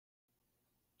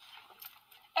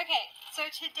Okay, so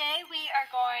today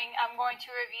I'm going to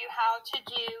review how to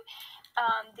do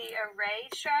the array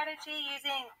strategy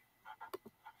using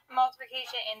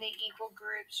multiplication and the equal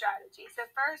group strategy. So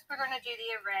first we're going to do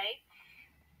the array,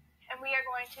 and we are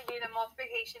going to do the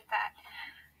multiplication fact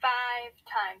 5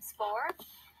 times 4.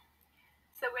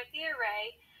 So with the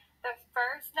array, the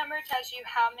first number tells you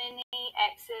how many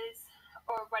x's,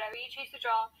 or whatever you choose to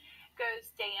draw, goes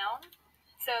down.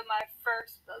 So my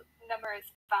first number is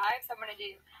 5, so I'm going to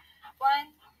do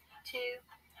 1, 2,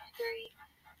 3,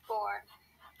 4,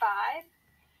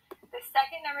 5. The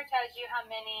second number tells you how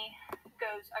many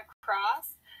goes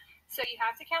across. So you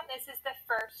have to count this as the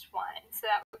first one. So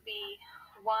that would be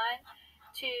 1,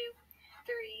 2,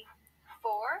 3,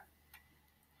 4.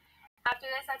 After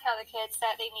this, I tell the kids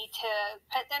that they need to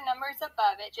put their numbers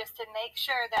above it just to make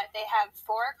sure that they have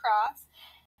 4 across.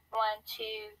 1,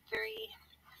 2, 3,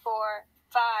 4,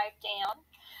 5 down.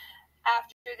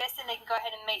 After this, then they can go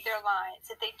ahead and make their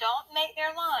lines. If they don't make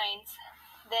their lines,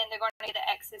 then they're going to get the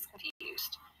x's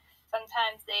confused.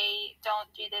 Sometimes they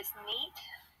don't do this neat,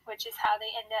 which is how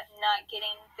they end up not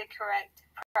getting the correct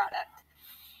product,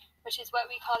 which is what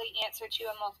we call the answer to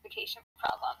a multiplication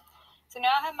problem. So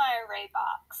now I have my array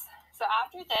box. So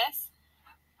after this,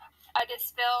 I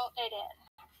just fill it in.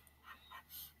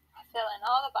 I fill in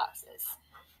all the boxes.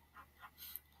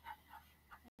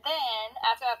 Then,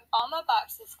 after I have all my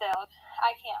boxes filled,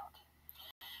 I count.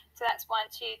 So that's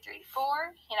 1, 2, 3,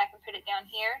 4, and I can put it down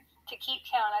here. To keep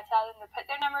count, I tell them to put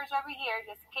their numbers over here,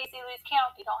 just in case they lose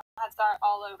count, you don't have to start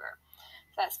all over.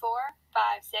 So that's 4,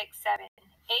 5, 6, 7,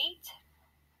 8,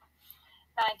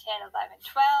 9, 10, 11,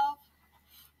 12,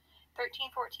 13,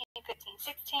 14, 15,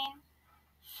 16,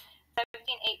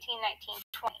 17, 18, 19,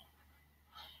 20.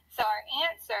 So our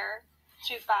answer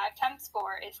to 5 times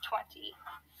 4 is 20.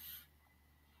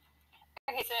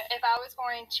 Okay, so if I was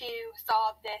going to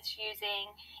solve this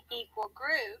using equal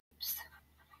groups,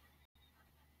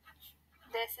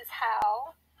 this is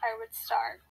how I would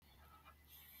start.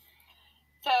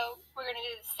 So we're going to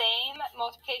do the same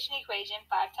multiplication equation,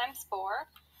 5 times 4.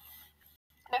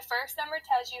 The first number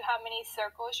tells you how many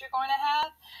circles you're going to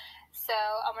have. So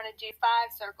I'm going to do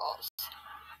 5 circles.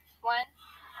 1,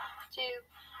 2,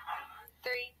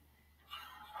 3,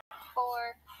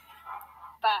 4,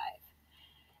 5.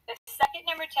 The second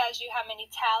number tells you how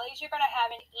many tallies you're going to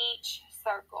have in each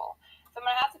circle. So I'm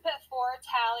going to have to put 4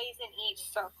 tallies in each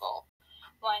circle.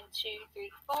 1, 2, 3,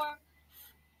 4.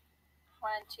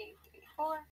 1, 2, 3,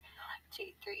 4.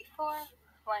 2, 3, 4.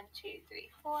 1, 2, 3,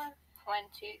 4.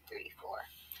 1, 2, 3, 4.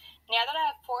 Now that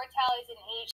I have 4 tallies in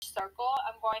each circle,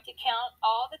 I'm going to count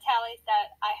all the tallies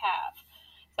that I have.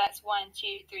 So that's 1,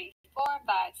 2, 3, 4,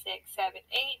 5, 6, 7,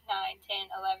 8, 9, 10,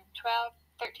 11, 12,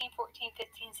 13, 14,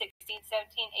 15, 16,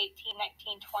 17, 18,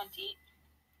 19, 20.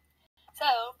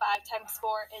 So 5 times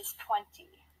 4 is 20.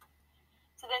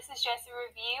 So this is just a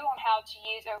review on how to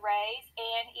use arrays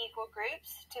and equal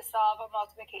groups to solve a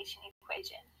multiplication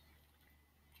equation.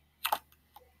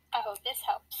 I hope this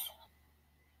helps.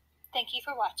 Thank you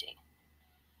for watching.